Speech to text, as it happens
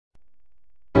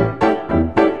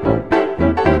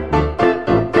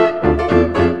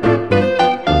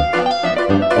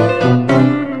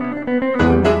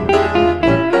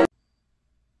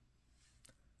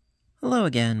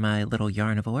again, my little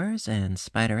yarnivores and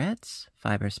spiderettes.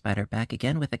 Fiber Spider back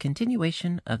again with a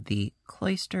continuation of the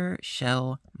Cloister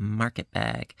Shell Market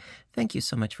Bag. Thank you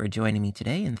so much for joining me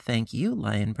today, and thank you,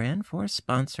 Lion Brand, for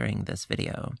sponsoring this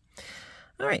video.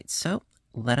 All right, so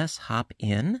let us hop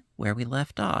in where we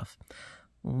left off.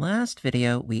 Last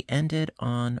video, we ended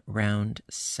on round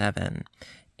 7,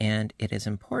 and it is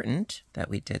important that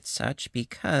we did such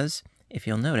because, if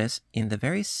you'll notice, in the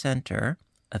very center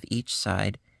of each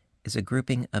side is a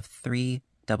grouping of 3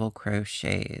 double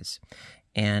crochets,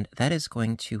 and that is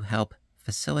going to help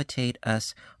facilitate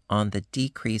us on the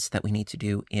decrease that we need to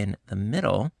do in the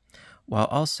middle, while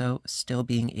also still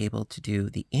being able to do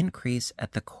the increase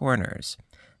at the corners.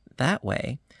 That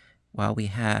way, while we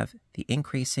have the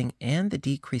increasing and the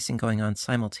decreasing going on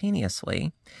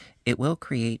simultaneously, it will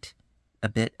create a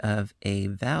bit of a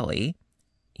valley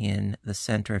in the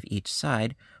center of each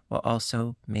side, while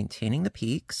also maintaining the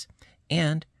peaks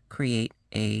and create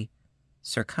a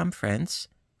circumference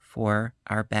for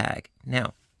our bag.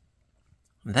 Now,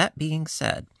 that being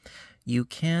said, you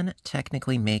can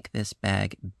technically make this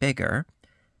bag bigger.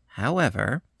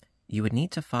 However, you would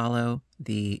need to follow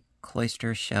the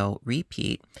Cloister Shell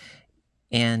repeat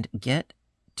and get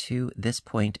to this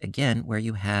point again where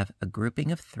you have a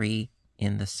grouping of 3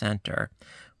 in the center,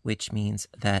 which means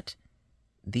that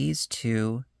these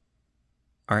 2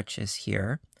 arches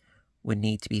here would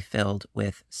need to be filled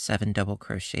with 7 double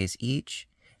crochets each,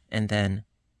 and then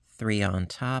 3 on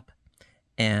top,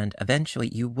 and eventually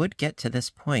you would get to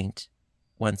this point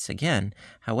once again.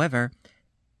 However,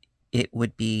 it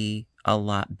would be a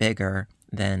lot bigger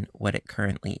than what it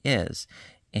currently is,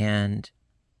 and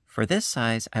for this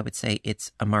size, I would say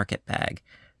it's a market bag.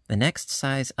 The next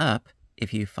size up,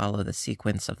 if you follow the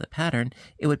sequence of the pattern,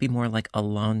 it would be more like a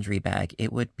laundry bag.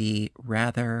 It would be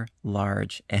rather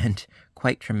large and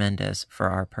quite tremendous for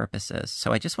our purposes.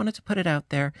 So I just wanted to put it out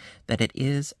there that it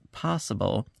is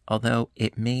possible, although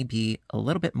it may be a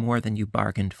little bit more than you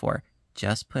bargained for.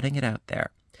 Just putting it out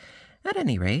there. At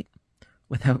any rate,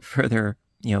 without further,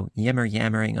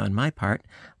 yammer-yammering on my part,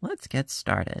 let's get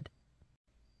started.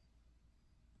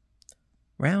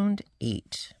 Round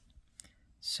 8.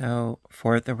 So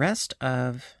for the rest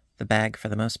of the bag, for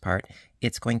the most part,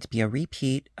 it's going to be a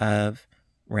repeat of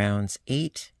rounds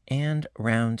 8 and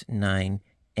round 9,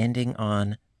 ending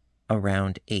on a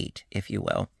round 8, if you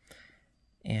will.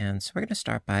 And so we're going to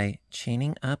start by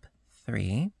chaining up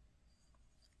 3,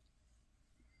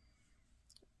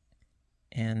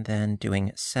 and then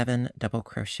doing 7 double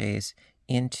crochets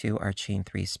into our chain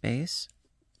 3 space,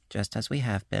 just as we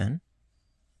have been.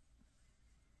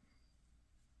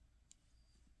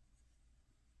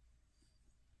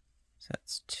 So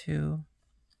that's 2,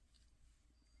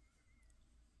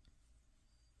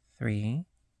 3,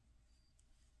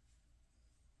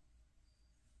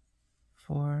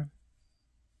 4,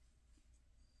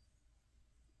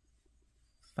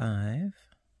 5,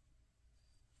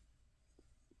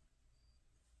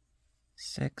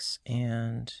 6,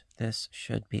 and this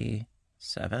should be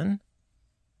 7.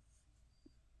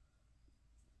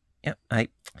 Yep,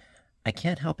 I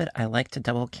can't help it. I like to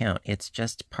double count. It's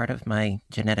just part of my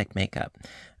genetic makeup.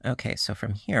 Okay, so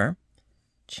from here,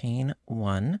 chain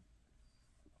 1,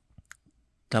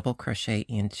 double crochet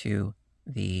into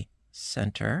the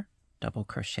center, double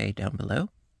crochet down below,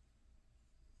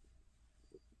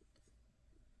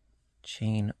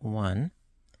 chain 1.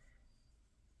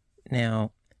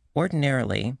 Now,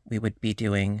 ordinarily, we would be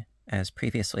doing, as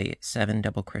previously, 7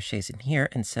 double crochets in here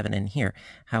and 7 in here.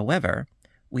 However,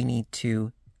 we need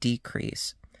to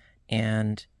decrease,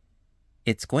 and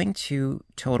it's going to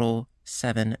total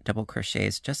 7 double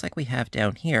crochets just like we have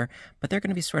down here, but they're going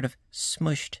to be sort of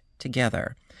smushed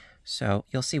together. So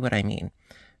you'll see what I mean.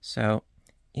 So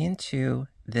into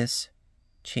this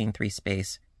chain 3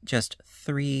 space, just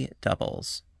 3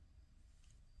 doubles.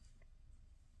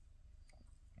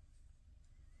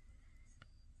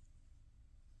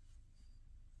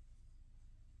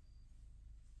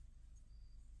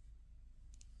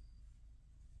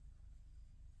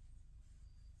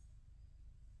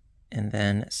 And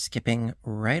then skipping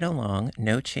right along,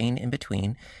 no chain in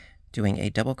between, doing a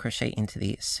double crochet into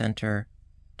the center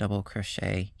double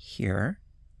crochet here.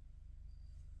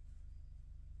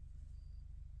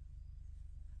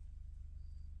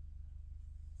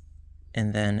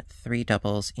 And then 3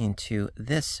 doubles into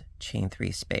this chain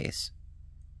 3 space.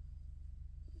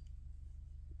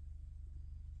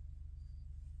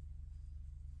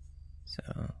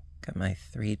 So got my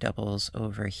 3 doubles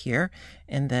over here,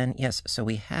 and then, yes, so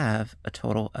we have a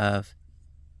total of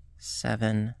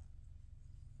 7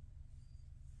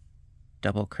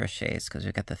 double crochets, because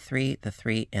we've got the 3,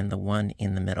 and the 1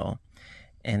 in the middle.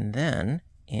 And then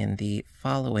in the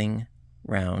following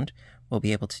round, we'll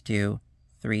be able to do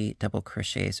 3 double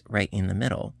crochets right in the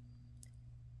middle.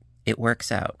 It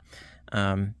works out.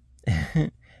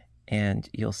 And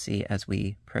you'll see as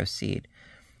we proceed.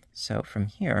 So from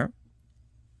here,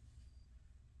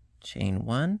 chain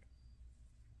 1,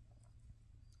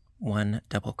 1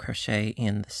 double crochet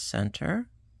in the center,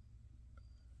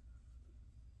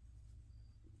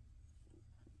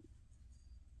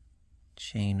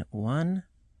 chain 1,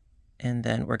 and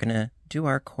then we're going to do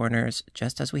our corners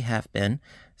just as we have been,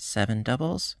 7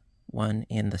 doubles, 1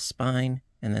 in the spine,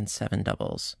 and then 7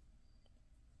 doubles.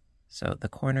 So the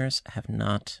corners have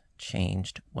not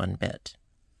changed one bit.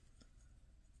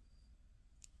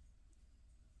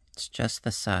 It's just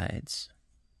the sides.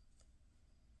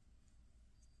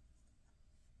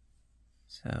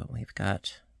 So we've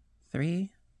got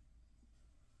 3,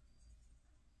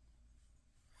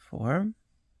 4,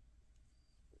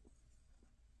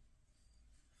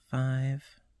 5,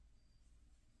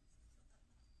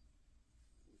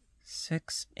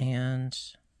 6, and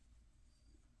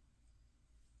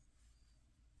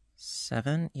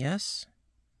 7, yes?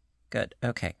 Good,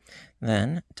 okay.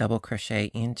 Then double crochet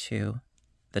into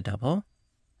the double,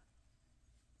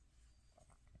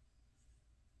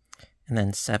 and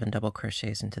then 7 double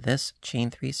crochets into this, chain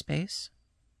 3 space,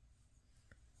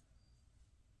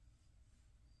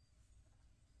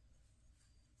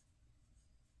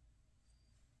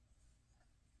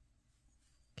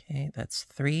 okay, that's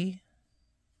 3,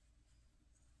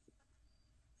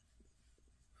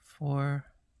 4,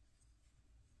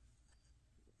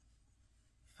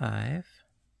 5,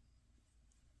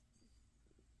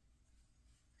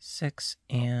 6,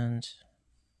 and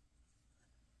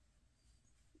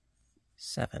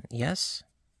 7. Yes?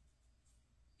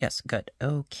 Yes, good.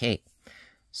 Okay.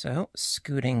 So,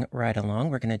 scooting right along,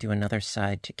 we're going to do another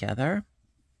side together.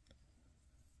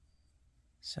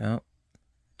 So,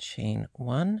 chain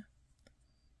 1,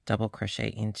 double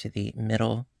crochet into the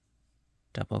middle,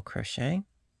 double crochet,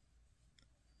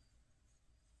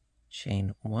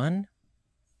 chain 1,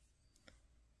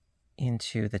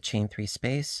 into the chain 3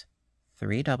 space,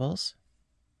 3 doubles,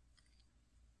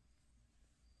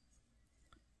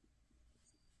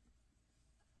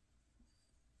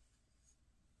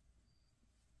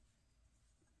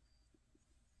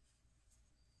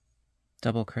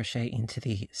 double crochet into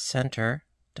the center,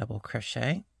 double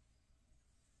crochet,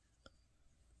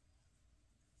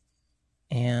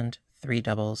 and 3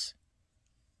 doubles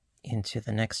into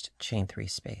the next chain 3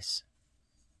 space.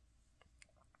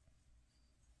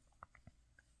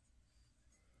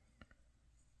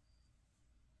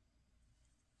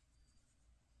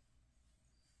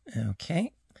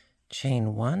 Okay,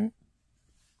 chain 1,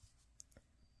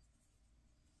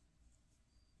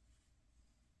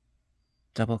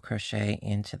 double crochet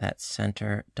into that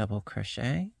center double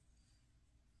crochet,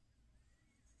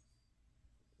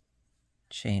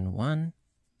 chain 1,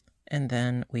 and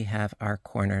then we have our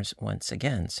corners once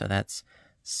again. So that's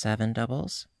 7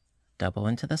 doubles, double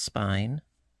into the spine,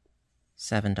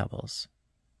 7 doubles.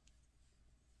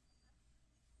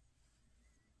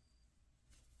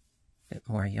 Bit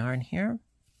more yarn here.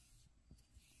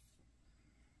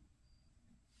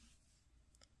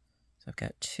 So I've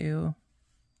got 2,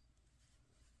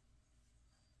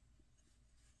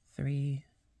 3,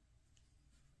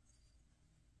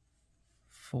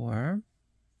 4,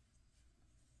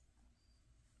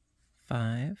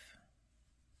 5,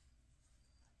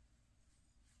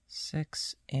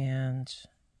 6, and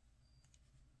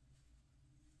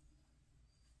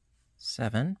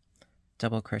 7.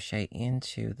 Double crochet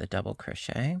into the double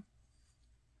crochet.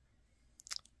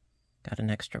 Got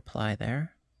an extra ply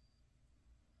there.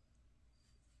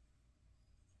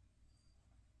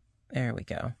 There we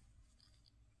go.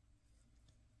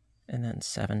 And then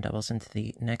 7 doubles into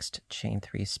the next chain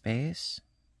 3 space.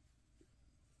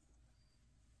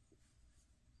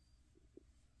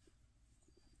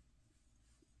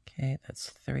 Okay, that's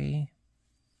 3,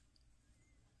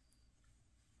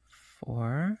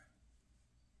 4,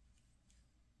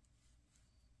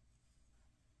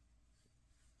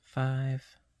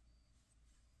 5,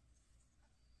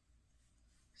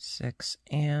 6,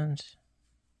 and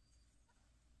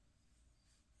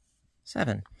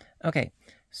 7. Okay,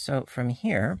 so from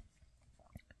here,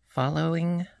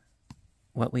 following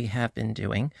what we have been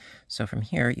doing, so from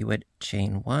here you would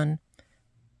chain 1,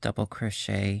 double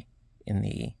crochet in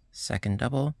the second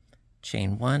double,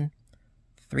 chain 1,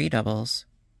 3 doubles,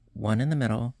 1 in the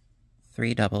middle,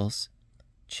 3 doubles,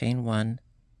 chain 1,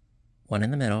 1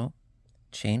 in the middle,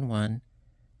 chain 1,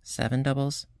 7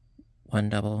 doubles, 1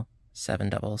 double, 7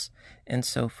 doubles, and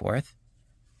so forth.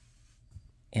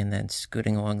 and then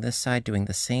scooting along this side, doing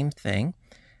the same thing,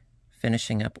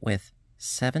 finishing up with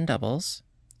 7 doubles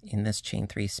in this chain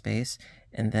 3 space,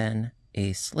 and then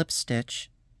a slip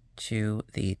stitch to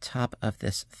the top of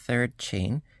this 3rd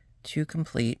chain to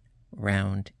complete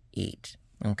round 8.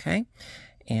 Okay?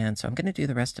 And so I'm going to do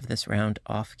the rest of this round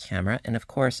off camera, and of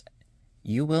course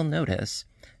you will notice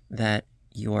that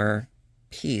your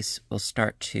piece will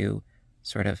start to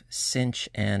sort of cinch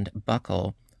and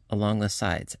buckle along the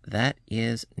sides. That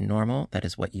is normal. That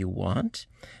is what you want,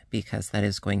 because that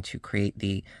is going to create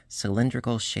the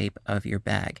cylindrical shape of your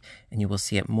bag, and you will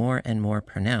see it more and more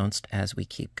pronounced as we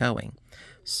keep going.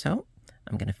 So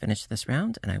I'm going to finish this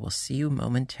round, and I will see you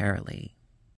momentarily.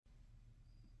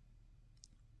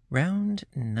 Round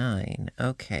 9.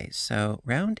 Okay, so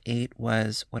round 8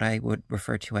 was what I would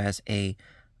refer to as a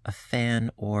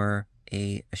fan or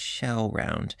a shell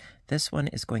round. This one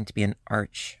is going to be an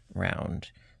arch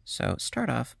round. So start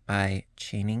off by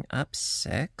chaining up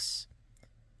 6.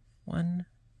 1,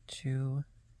 2,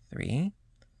 3,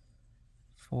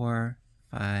 4,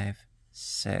 5,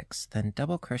 6. Then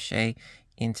double crochet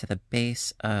into the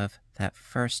base of that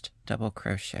first double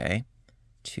crochet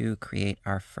to create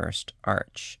our first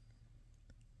arch.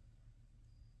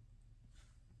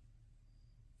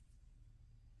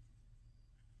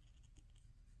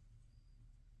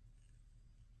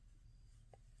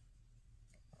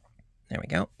 There we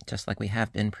go, just like we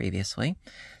have been previously.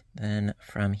 Then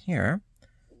from here,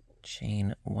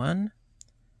 chain 1,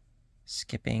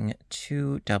 skipping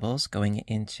 2 doubles, going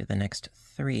into the next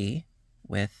 3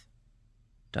 with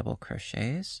double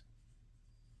crochets.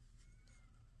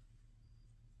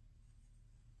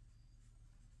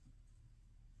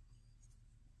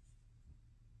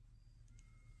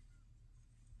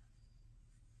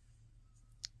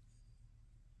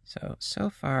 So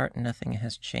far, nothing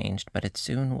has changed, but it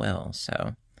soon will.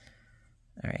 So,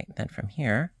 all right, then from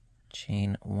here,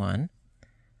 chain 1,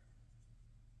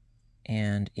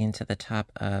 and into the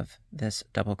top of this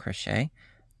double crochet,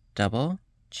 double,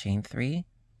 chain 3,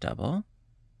 double,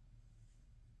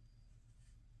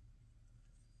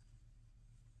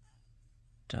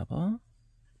 double,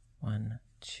 1,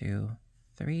 2,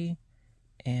 3,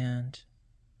 and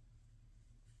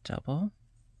double,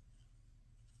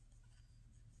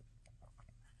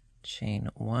 chain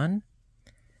 1.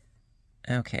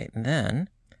 Okay, then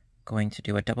going to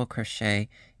do a double crochet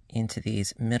into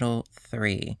these middle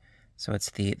 3. So it's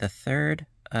the third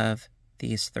of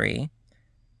these 3,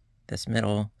 this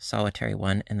middle solitary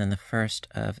one, and then the first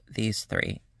of these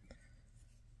 3.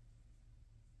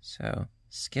 So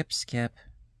skip, skip,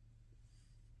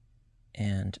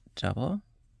 and double,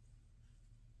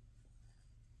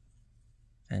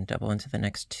 and double into the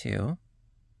next 2.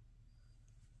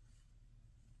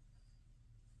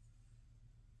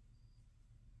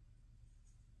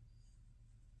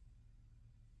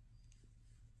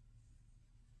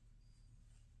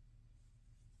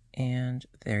 And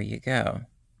there you go.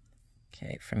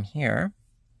 Okay, from here,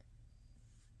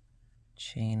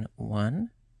 chain 1,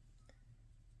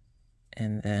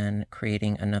 and then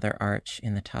creating another arch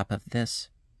in the top of this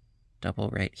double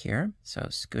right here. So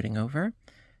scooting over,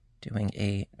 doing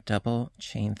a double,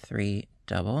 chain 3,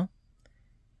 double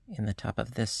in the top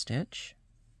of this stitch.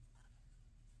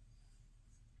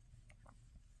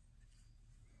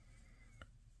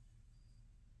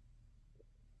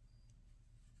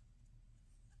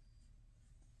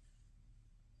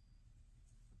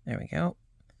 There we go.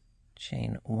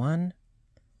 Chain 1,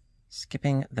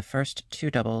 skipping the first 2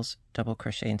 doubles, double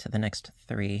crochet into the next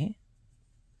 3.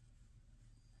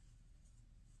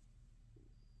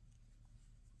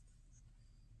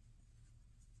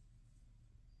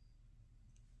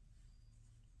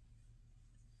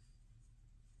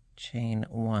 Chain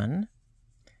 1,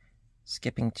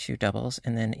 skipping 2 doubles,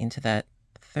 and then into that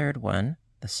third one,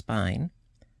 the spine,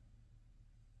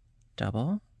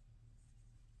 double,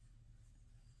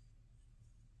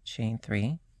 chain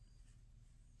 3,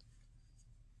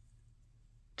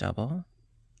 double,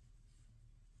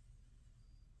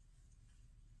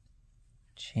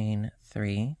 chain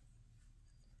 3,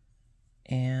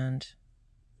 and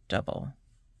double.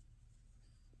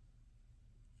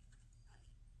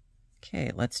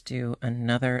 Okay, let's do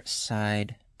another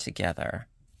side together.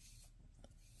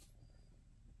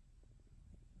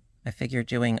 I figure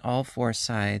doing all 4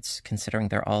 sides, considering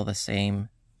they're all the same,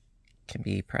 can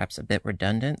be perhaps a bit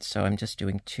redundant, so I'm just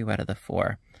doing 2 out of the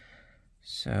 4.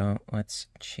 So let's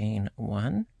chain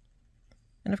 1,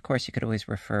 and of course you could always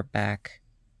refer back,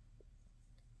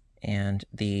 and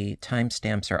the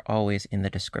timestamps are always in the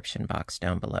description box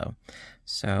down below.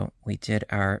 So we did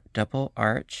our double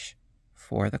arch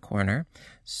for the corner,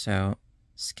 so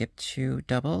skip 2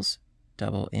 doubles,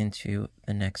 double into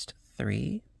the next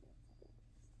 3.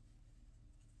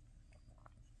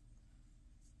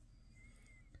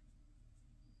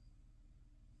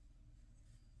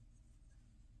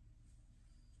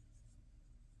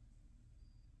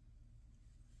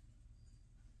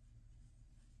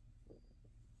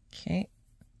 Okay,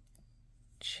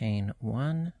 chain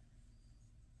 1,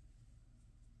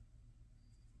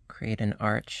 create an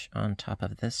arch on top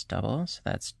of this double, so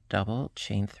that's double,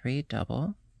 chain 3,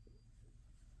 double,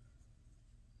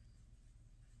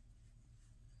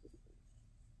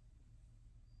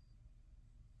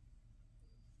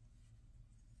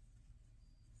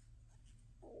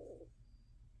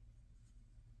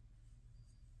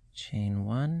 chain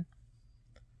 1,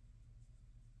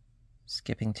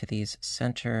 skipping to these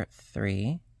center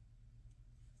 3.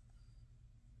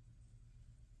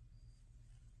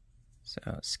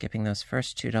 So skipping those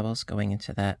first 2 doubles, going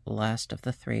into that last of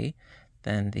the 3,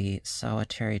 then the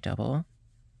solitary double,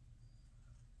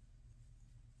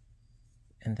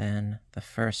 and then the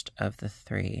first of the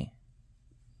 3.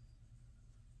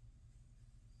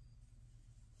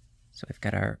 So we've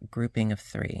got our grouping of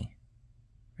 3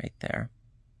 right there.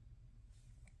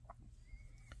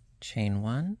 Chain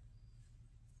 1,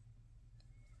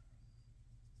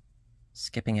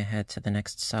 skipping ahead to the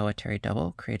next solitary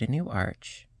double, create a new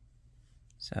arch.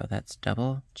 So that's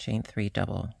double, chain 3,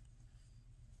 double.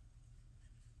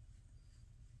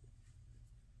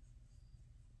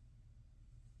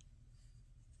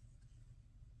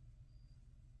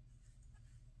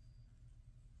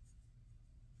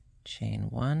 Chain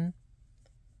 1,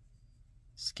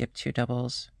 skip 2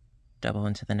 doubles, double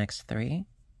into the next 3.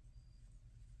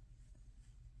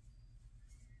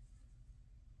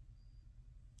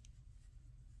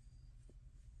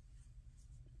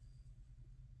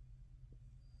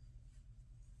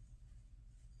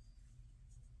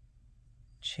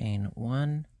 Chain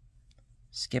 1,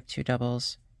 skip 2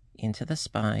 doubles into the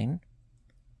spine,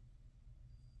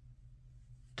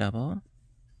 double,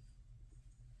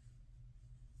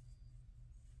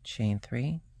 chain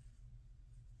 3,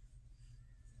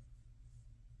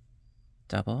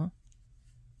 double,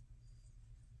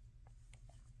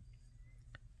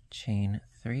 chain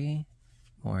 3,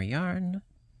 more yarn.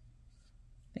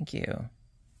 Thank you.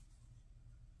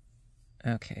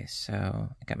 Okay, so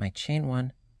I got my chain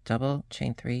 1, double,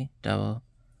 chain 3, double,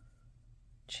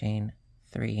 chain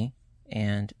 3,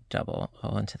 and double,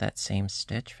 all into that same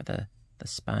stitch for the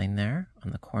spine there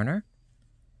on the corner.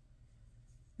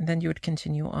 And then you would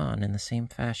continue on in the same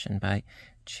fashion by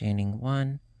chaining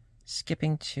 1,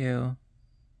 skipping 2,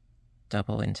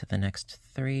 double into the next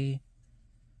 3,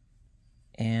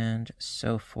 and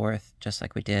so forth, just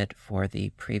like we did for the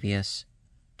previous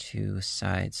 2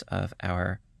 sides of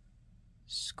our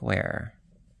square.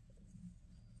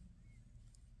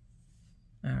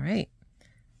 All right,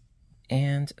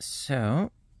 and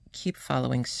so keep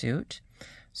following suit.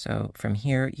 So from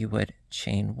here you would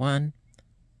chain 1,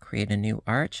 create a new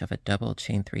arch of a double,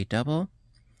 chain 3, double,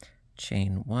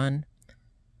 chain 1,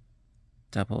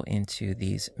 double into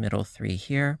these middle 3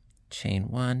 here, chain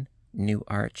 1, new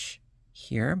arch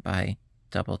here by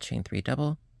double, chain 3,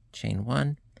 double, chain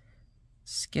 1,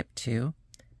 skip 2,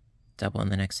 double in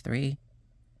the next 3,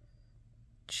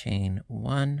 chain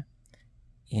 1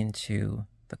 into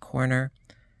the corner,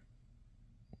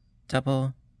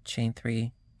 double, chain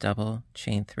 3, double,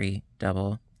 chain 3,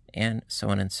 double, and so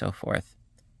on and so forth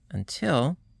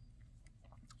until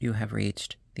you have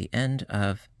reached the end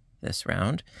of this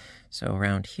round. So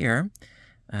around here,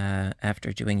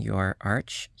 after doing your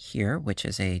arch here, which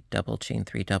is a double, chain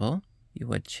 3, double, you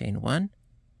would chain 1,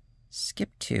 skip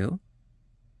 2,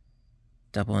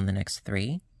 double in the next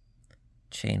 3,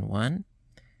 chain 1,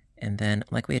 and then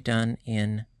like we had done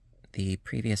in the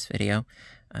previous video,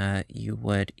 you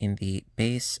would, in the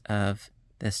base of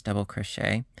this double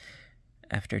crochet,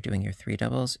 after doing your 3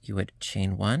 doubles, you would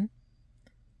chain 1,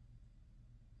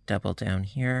 double down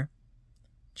here,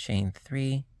 chain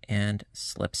 3, and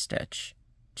slip stitch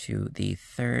to the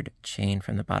 3rd chain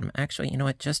from the bottom. Actually, you know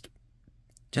what, just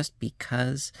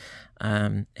because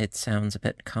it sounds a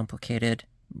bit complicated,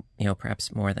 you know,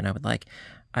 perhaps more than I would like,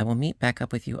 I will meet back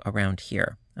up with you around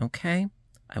here, okay?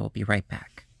 I will be right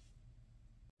back.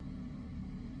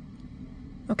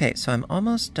 Okay, so I'm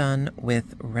almost done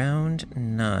with round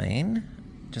 9.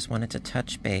 Just wanted to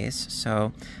touch base.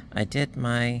 So I did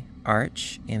my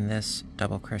arch in this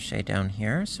double crochet down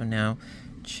here. So now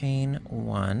chain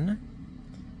 1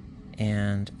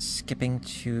 and skipping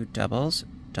 2 doubles,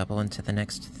 double into the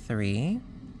next 3.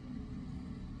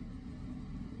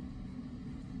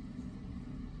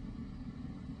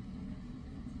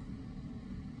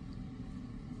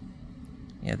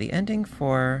 Yeah, the ending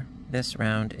for this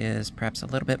round is perhaps a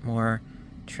little bit more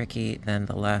tricky than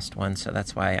the last one, so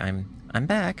that's why I'm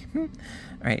back. All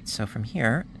right, so from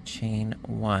here, chain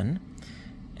 1,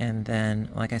 and then,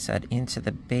 like I said, into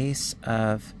the base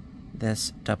of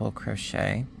this double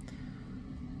crochet.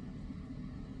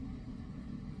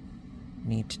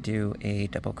 Need to do a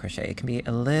double crochet. It can be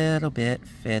a little bit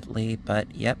fiddly,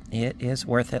 but yep, it is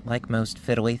worth it like most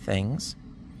fiddly things.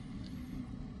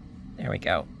 There we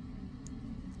go.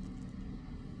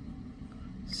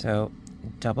 So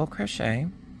double crochet,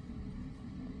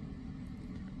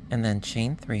 and then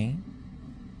chain 3,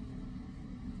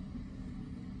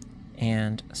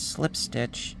 and slip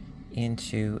stitch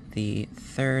into the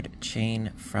 3rd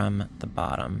chain from the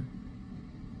bottom.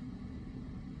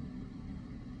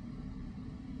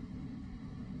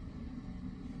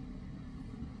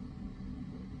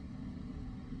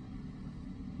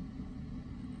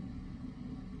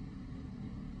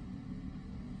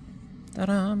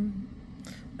 Ta-dam!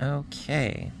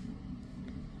 Okay.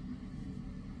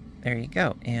 There you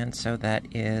go. And so that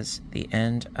is the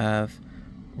end of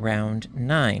round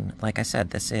 9. Like I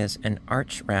said, this is an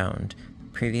arch round. The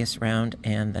previous round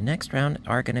and the next round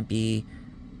are going to be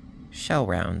shell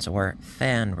rounds or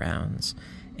fan rounds.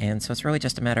 And so it's really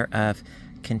just a matter of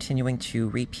continuing to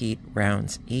repeat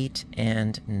rounds 8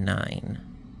 and 9.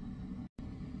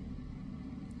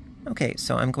 Okay,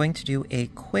 so I'm going to do a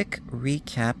quick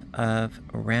recap of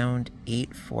round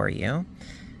 8 for you.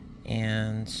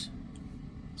 And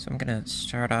so I'm going to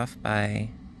start off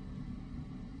by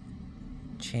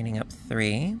chaining up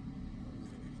 3,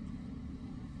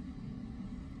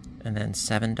 and then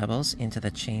 7 doubles into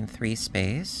the chain 3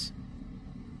 space.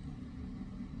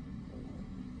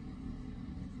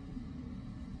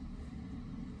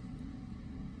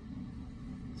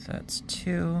 So that's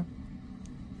 2,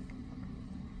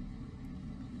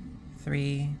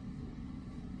 3,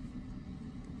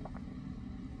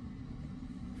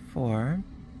 4,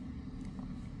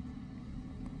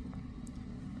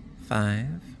 5,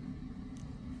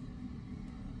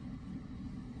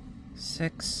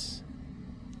 6,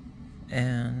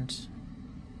 and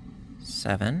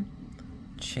 7.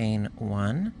 Chain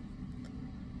 1,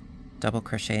 double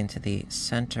crochet into the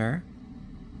center,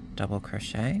 double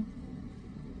crochet,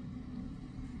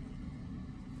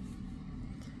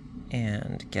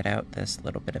 and get out this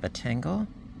little bit of a tangle.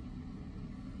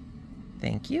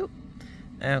 Thank you.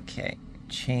 Okay,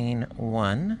 chain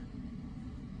 1,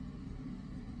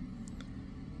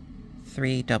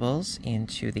 3 doubles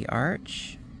into the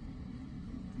arch,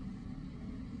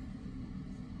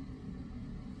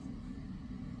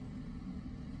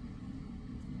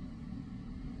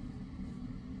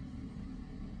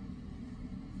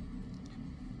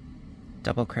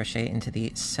 double crochet into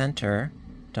the center,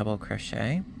 double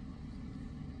crochet,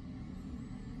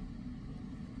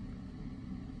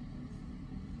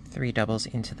 three doubles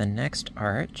into the next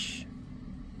arch,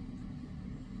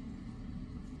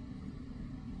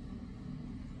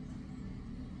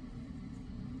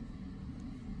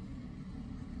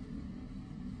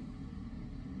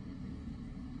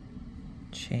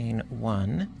 chain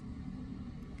 1,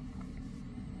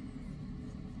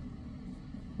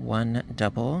 1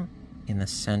 double in the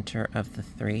center of the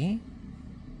 3,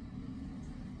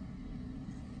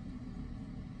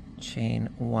 chain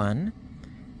 1,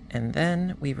 and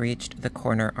then we've reached the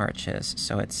corner arches.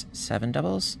 So it's 7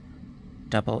 doubles,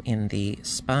 double in the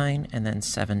spine, and then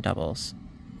 7 doubles.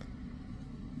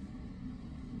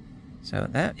 So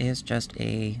that is just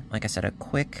like I said, a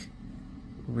quick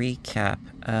recap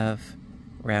of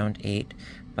round 8.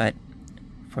 But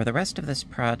for the rest of this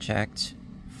project,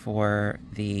 for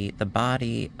the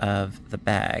body of the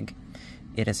bag,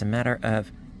 it is a matter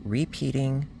of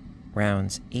repeating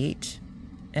rounds 8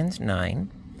 and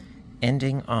 9,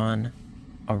 ending on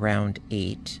around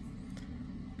 8,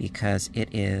 because it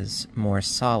is more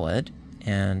solid,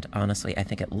 and honestly I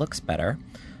think it looks better,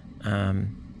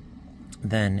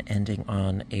 than ending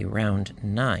on a round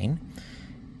 9.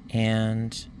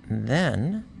 And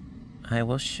then I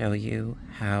will show you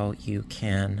how you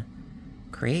can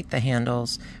create the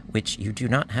handles, which you do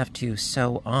not have to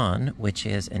sew on, which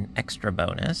is an extra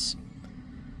bonus.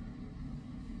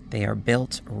 They are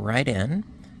built right in,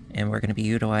 and we're going to be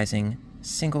utilizing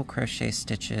single crochet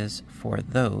stitches for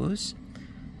those.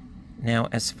 Now,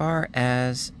 as far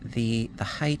as the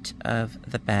height of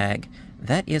the bag,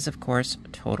 that is, of course,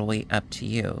 totally up to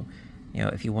you. You know,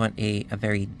 if you want a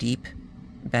very deep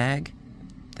bag,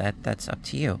 that's up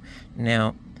to you.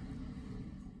 Now,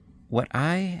 what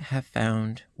I have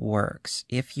found works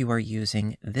if you are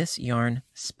using this yarn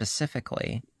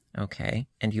specifically, okay,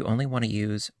 and you only want to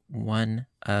use one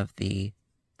of the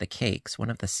cakes, one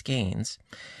of the skeins,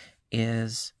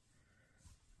 is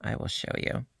I will show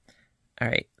you. All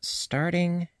right,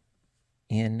 starting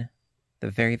in the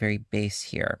very, very base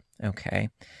here, okay?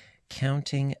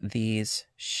 Counting these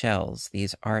shells,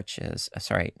 these arches,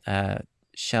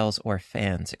 shells or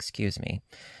fans, excuse me.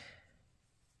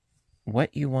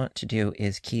 What you want to do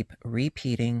is keep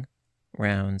repeating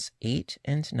rounds 8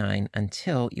 and 9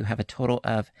 until you have a total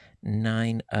of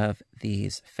 9 of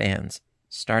these fans,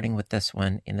 starting with this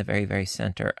one in the very, very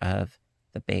center of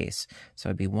the base. So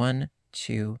it'd be 1,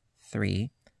 2,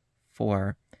 3,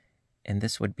 4, and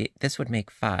this would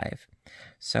make 5.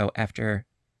 So after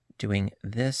doing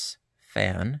this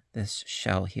fan, this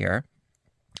shell here,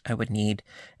 I would need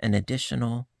an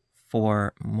additional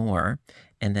 4 more,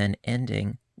 and then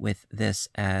ending with this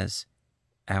as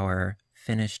our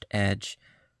finished edge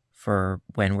for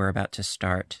when we're about to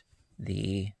start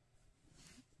the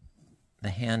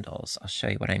handles. I'll show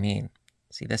you what I mean.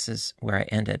 See, this is where I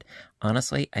ended.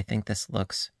 Honestly, I think this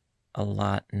looks a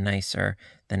lot nicer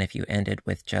than if you ended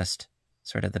with just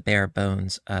sort of the bare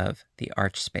bones of the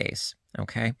arch space.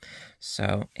 Okay,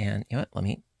 so, and you know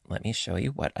what, let me show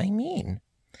you what I mean.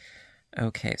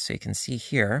 Okay, so you can see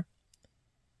here,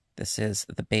 this is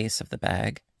the base of the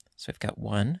bag. So we've got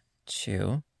 1,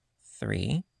 2,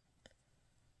 3,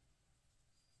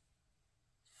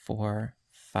 4,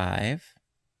 5,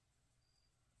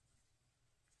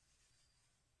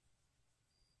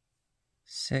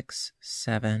 6,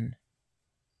 7,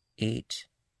 8,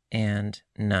 and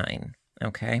 9.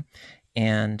 Okay,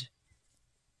 and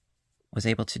was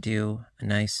able to do a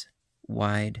nice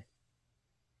wide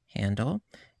handle,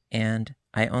 and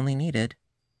I only needed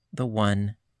the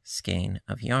 1 skein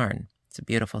of yarn. It's a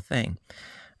beautiful thing.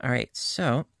 All right,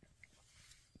 so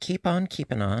keep on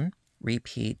keeping on.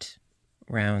 Repeat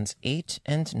rounds 8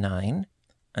 and 9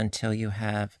 until you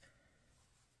have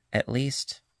at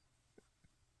least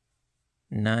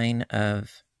 9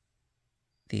 of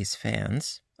these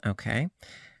fans, okay?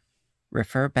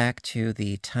 Refer back to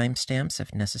the timestamps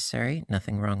if necessary,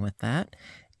 nothing wrong with that.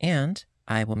 And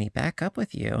I will meet back up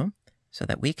with you so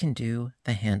that we can do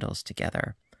the handles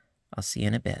together. I'll see you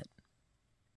in a bit.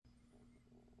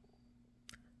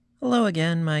 Hello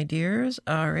again, my dears.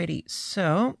 Alrighty,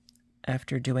 so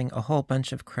after doing a whole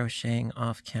bunch of crocheting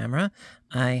off camera,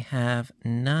 I have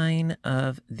 9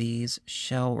 of these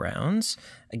shell rounds.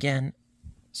 Again,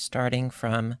 starting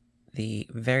from the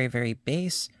very, very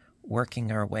base,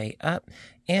 working our way up.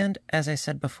 And as I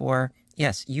said before,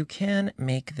 yes, you can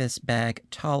make this bag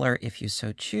taller if you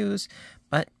so choose,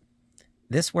 but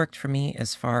this worked for me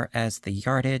as far as the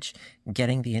yardage,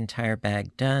 getting the entire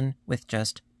bag done with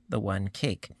just the 1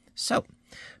 cake. So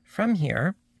from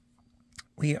here,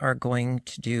 we are going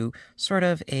to do sort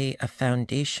of a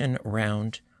foundation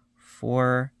round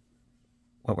for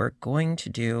what we're going to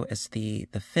do as the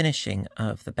finishing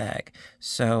of the bag.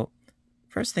 So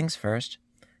first things first,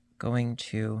 going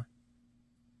to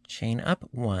chain up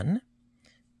 1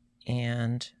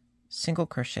 and single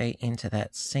crochet into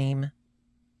that same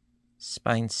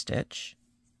spine stitch.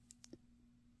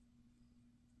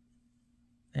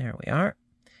 There we are.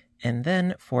 And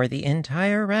then for the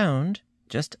entire round,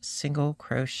 just single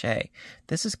crochet.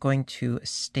 This is going to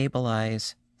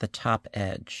stabilize the top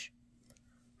edge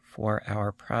for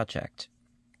our project.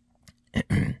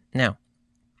 Now,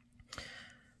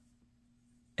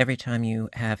 every time you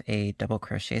have a double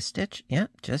crochet stitch,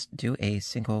 just do a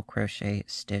single crochet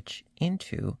stitch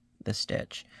into the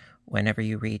stitch. Whenever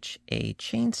you reach a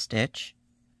chain stitch,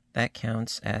 that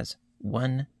counts as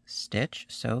 1 stitch,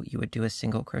 so you would do a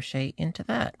single crochet into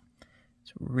that.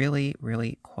 It's really,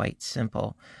 really quite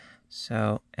simple.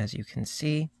 So as you can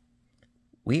see,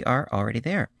 we are already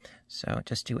there. So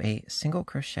just do a single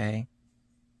crochet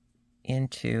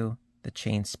into the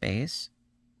chain space,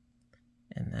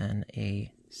 and then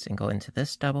a single into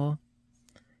this double,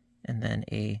 and then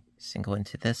a single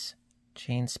into this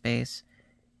chain space,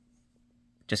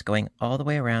 just going all the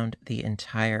way around the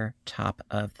entire top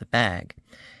of the bag.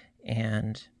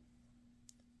 And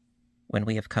when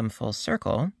we have come full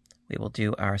circle, we will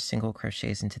do our single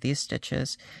crochets into these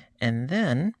stitches, and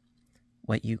then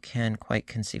what you can quite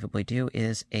conceivably do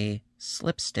is a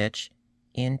slip stitch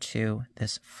into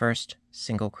this first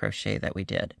single crochet that we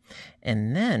did.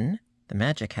 And then the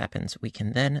magic happens. We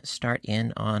can then start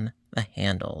in on the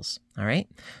handles. All right,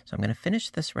 so I'm going to finish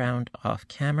this round off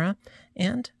camera,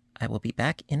 and I will be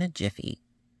back in a jiffy.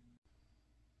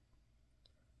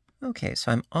 Okay,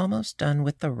 so I'm almost done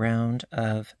with the round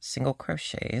of single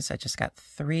crochets. I just got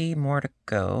 3 more to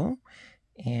go,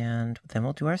 and then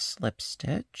we'll do our slip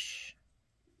stitch.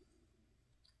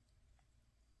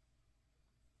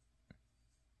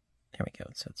 There we go.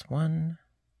 So it's 1,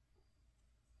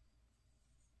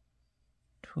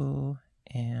 2,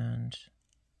 and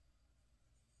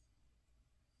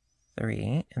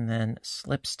 3, and then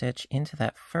slip stitch into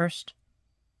that first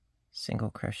single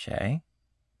crochet.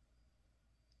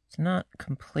 It's not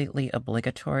completely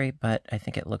obligatory, but I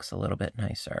think it looks a little bit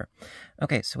nicer.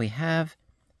 Okay, so we have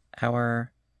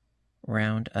our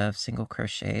round of single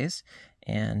crochets,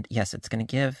 and yes, it's going to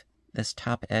give this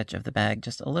top edge of the bag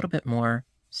just a little bit more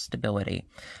stability.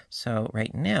 So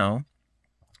right now,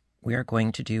 we are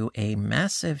going to do a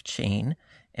massive chain,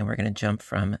 and we're going to jump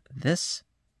from this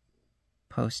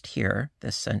post here,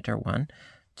 this center one,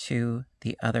 to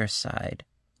the other side,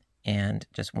 and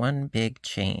just one big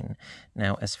chain.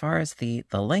 Now, as far as the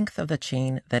length of the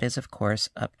chain, that is, of course,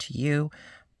 up to you.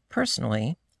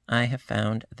 Personally, I have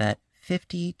found that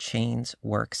 50 chains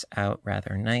works out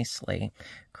rather nicely,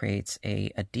 creates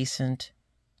a decent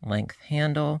length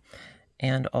handle,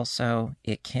 and also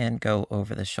it can go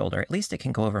over the shoulder. At least it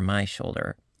can go over my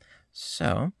shoulder. So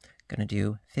I'm going to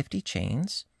do 50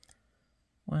 chains.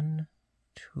 1,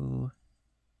 2,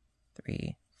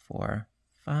 3, 4,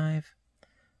 5,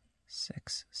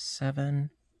 6, 7,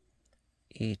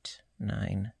 8,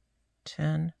 9,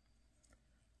 10,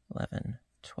 11,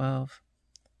 12,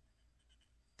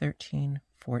 13,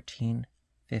 14,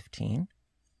 15,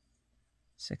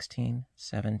 16,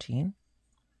 17,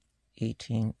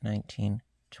 18, 19,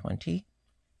 20,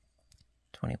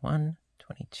 21,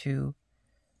 22,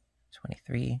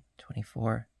 23,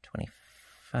 24,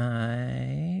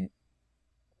 25,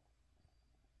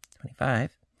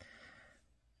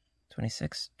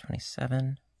 26,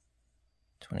 27,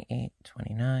 28,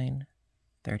 29,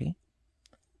 30,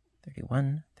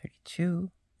 31, 32,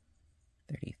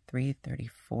 33,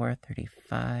 34,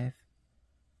 35,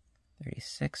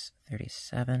 36,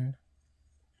 37,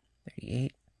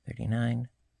 38, 39,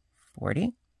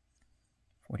 40,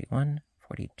 41,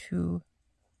 42,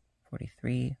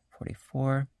 43,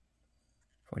 44,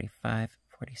 45,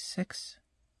 46,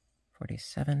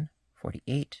 47,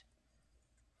 48,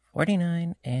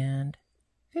 49, and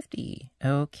 50.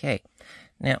 Okay,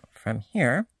 now from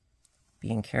here,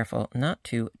 being careful not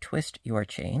to twist your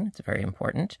chain, it's very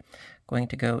important, going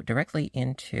to go directly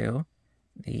into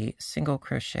the single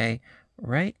crochet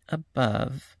right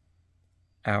above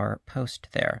our post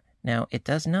there. Now, it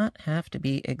does not have to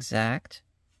be exact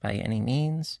by any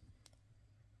means,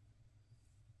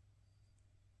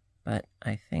 but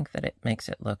I think that it makes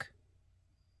it look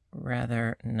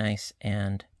rather nice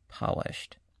and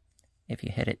polished if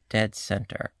you hit it dead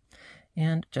center.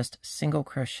 And just single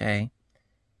crochet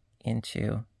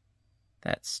into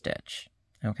that stitch,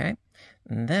 okay?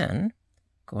 And then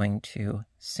going to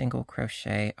single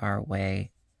crochet our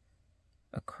way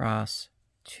across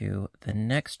to the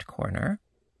next corner.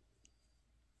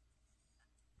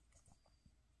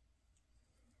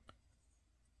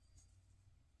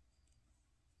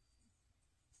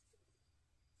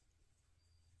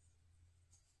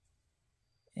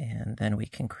 And then we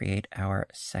can create our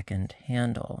second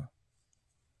handle.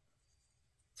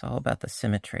 It's all about the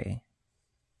symmetry.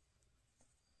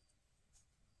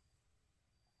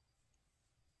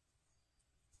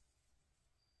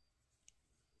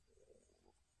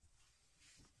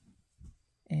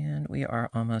 And we are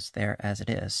almost there as it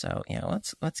is. So,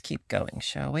 let's keep going,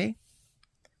 shall we?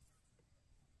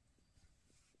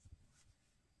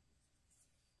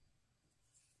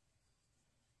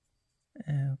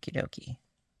 Okie dokie.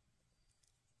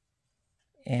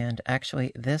 And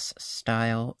actually, this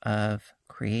style of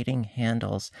creating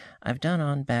handles I've done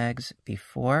on bags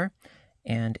before,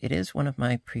 and it is one of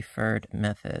my preferred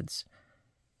methods,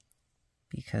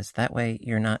 because that way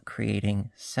you're not creating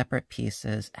separate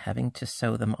pieces, having to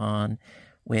sew them on,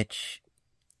 which,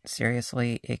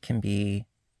 seriously, it can be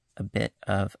a bit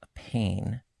of a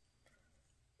pain.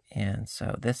 And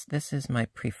so this is my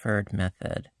preferred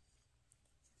method.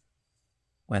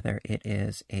 Whether it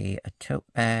is a tote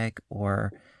bag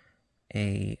or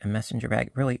a messenger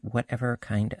bag, really whatever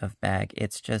kind of bag.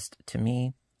 It's just, to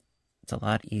me, it's a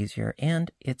lot easier and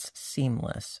it's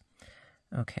seamless.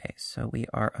 Okay, so we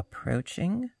are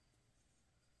approaching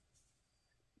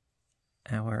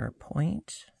our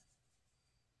point.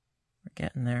 We're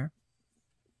getting there.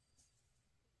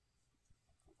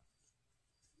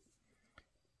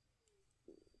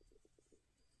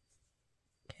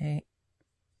 Okay.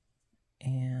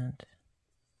 And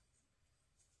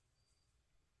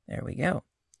there we go.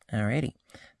 Alrighty.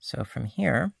 So from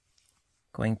here,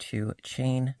 going to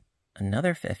chain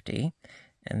another 50,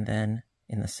 and then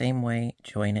in the same way,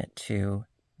 join it to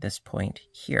this point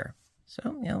here.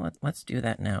 So, let's do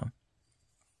that now.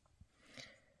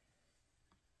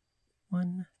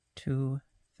 1, 2,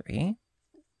 3,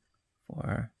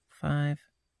 4, 5,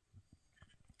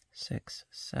 6,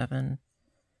 7,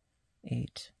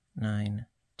 8, 9,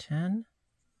 10,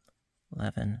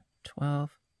 11, 12,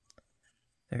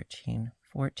 13,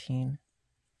 14,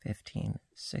 15,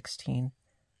 16,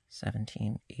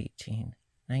 17, 18,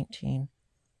 19,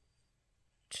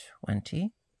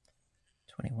 20,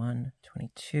 21,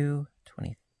 22,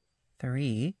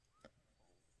 23,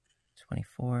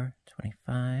 24,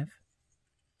 25,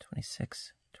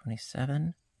 26,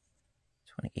 27,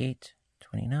 28,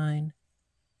 29,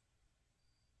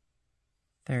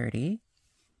 30,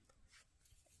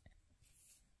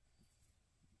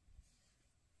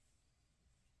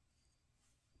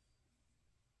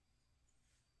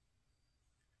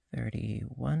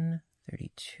 31,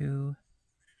 32,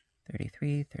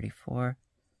 33, 34,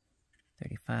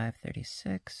 35,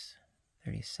 36,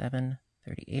 37,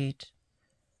 38,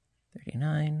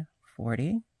 39,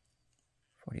 40,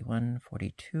 41,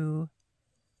 42,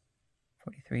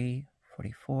 43,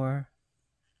 44,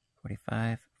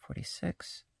 45,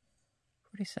 46,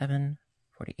 47,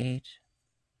 48,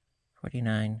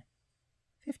 49,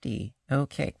 50.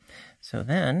 Okay, so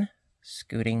then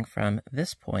scooting from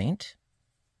this point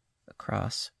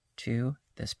across to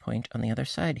this point on the other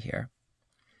side here.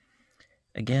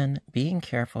 Again, being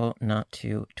careful not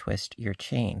to twist your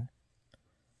chain.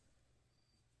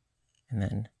 And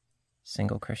then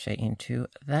single crochet into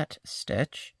that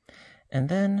stitch, and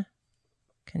then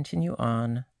continue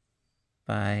on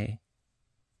by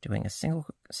doing a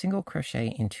single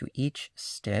crochet into each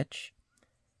stitch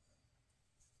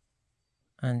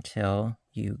until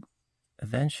you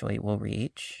eventually will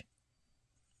reach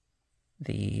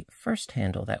the first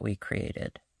handle that we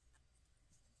created.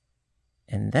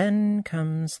 And then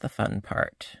comes the fun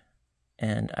part.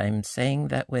 And I'm saying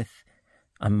that with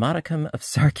a modicum of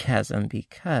sarcasm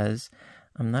because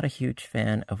I'm not a huge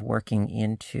fan of working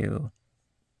into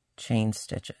chain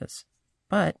stitches.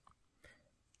 But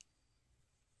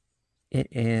it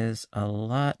is a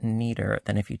lot neater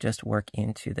than if you just work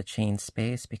into the chain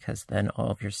space, because then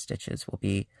all of your stitches will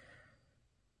be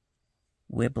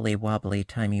wibbly wobbly,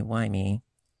 timey wimey,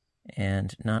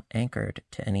 and not anchored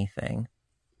to anything.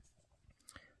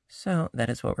 So that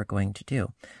is what we're going to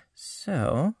do.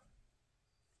 So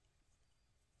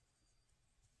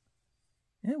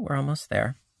yeah, we're almost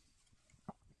there.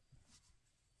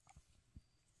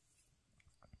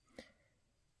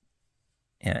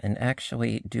 Yeah, and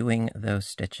actually doing those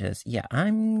stitches, yeah,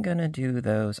 I'm gonna do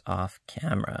those off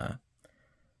camera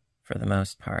for the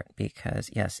most part, because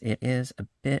yes, it is a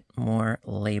bit more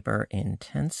labor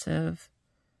intensive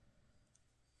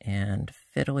and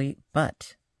fiddly,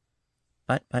 but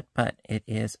it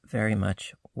is very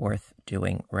much worth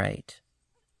doing right.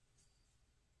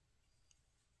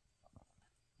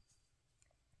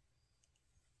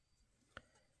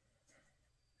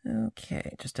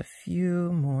 Okay, just a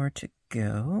few more to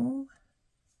go.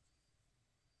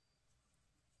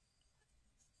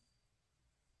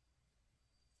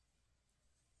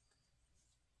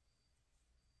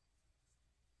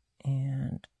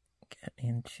 And get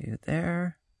into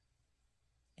there.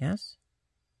 Yes?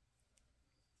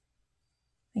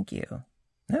 Thank you.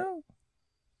 No?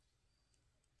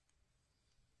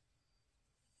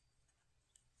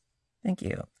 Thank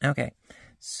you. Okay,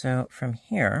 so from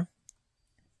here,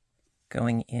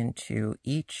 going into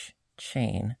each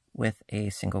chain with a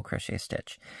single crochet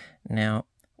stitch. Now,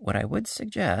 what I would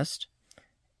suggest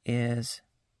is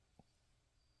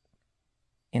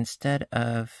instead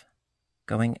of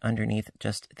going underneath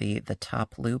just the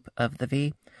top loop of the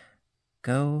V,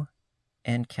 go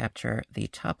and capture the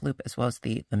top loop as well as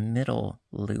the middle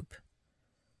loop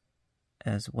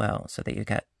as well, so that you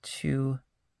got two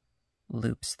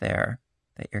loops there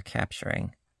that you're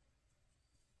capturing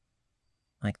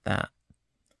like that.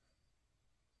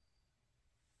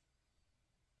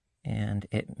 And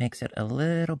it makes it a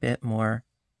little bit more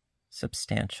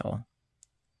substantial.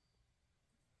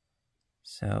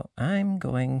 So I'm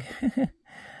going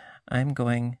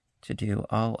to do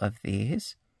all of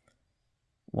these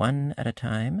one at a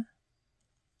time,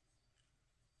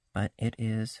 but it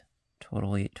is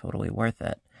totally worth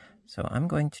it. So I'm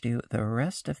going to do the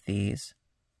rest of these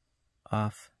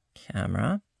off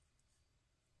camera,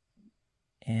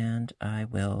 and I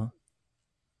will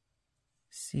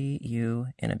see you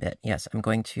in a bit. Yes, I'm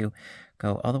going to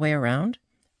go all the way around,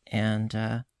 and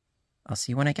I'll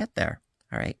see you when I get there.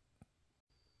 All right.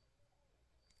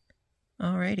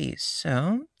 Alrighty,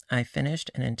 so I finished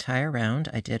an entire round.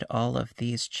 I did all of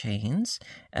these chains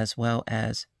as well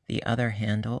as the other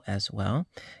handle as well.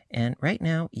 And right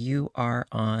now you are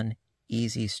on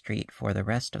easy street for the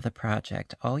rest of the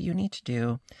project. All you need to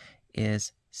do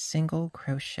is single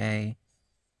crochet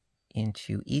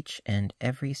into each and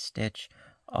every stitch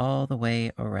all the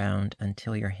way around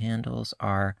until your handles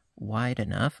are wide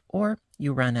enough, or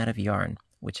you run out of yarn,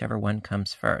 whichever one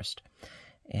comes first.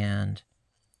 And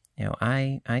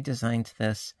I designed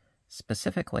this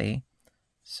specifically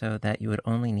so that you would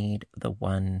only need the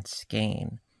one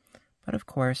skein. But of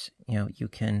course, you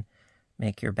can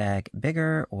make your bag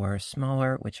bigger or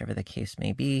smaller, whichever the case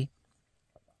may be.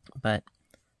 But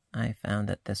I found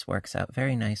that this works out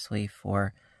very nicely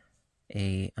for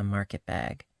a market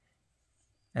bag.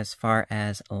 As far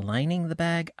as lining the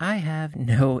bag, I have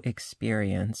no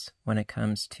experience when it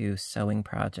comes to sewing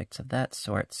projects of that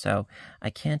sort, so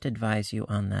I can't advise you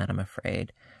on that, I'm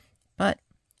afraid. But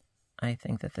I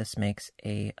think that this makes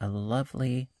a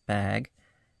lovely bag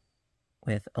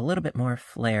with a little bit more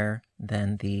flair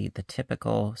than the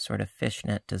typical sort of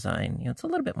fishnet design. It's a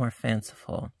little bit more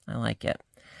fanciful. I like it.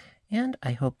 And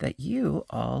I hope that you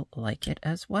all like it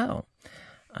as well.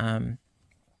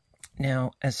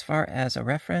 Now, as far as a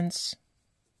reference,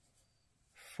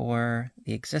 for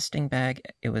the existing bag,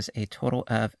 it was a total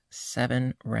of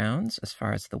 7 rounds as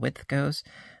far as the width goes.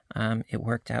 It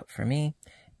worked out for me.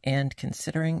 And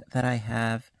considering that I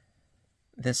have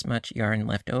this much yarn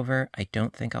left over, I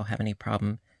don't think I'll have any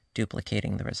problem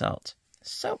duplicating the result.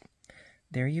 So,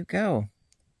 there you go.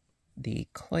 The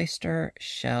Cloister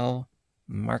Shell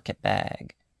Market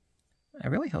Bag. I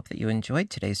really hope that you enjoyed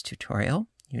today's tutorial.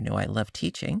 You know I love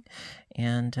teaching,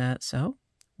 and so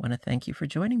want to thank you for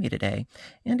joining me today.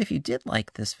 And if you did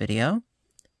like this video,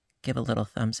 give a little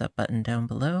thumbs up button down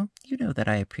below. You know that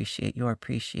I appreciate your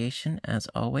appreciation as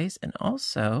always, and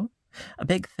also a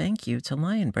big thank you to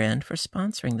Lion Brand for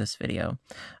sponsoring this video.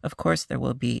 Of course, there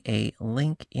will be a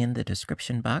link in the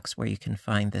description box where you can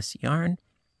find this yarn.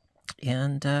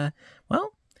 And,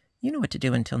 well, you know what to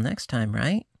do until next time,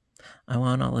 right? I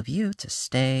want all of you to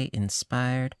stay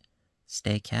inspired,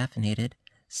 stay caffeinated,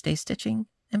 stay stitching,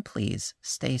 and please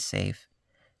stay safe.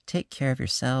 Take care of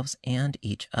yourselves and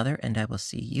each other, and I will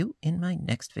see you in my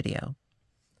next video.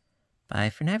 Bye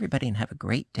for now, everybody, and have a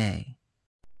great day.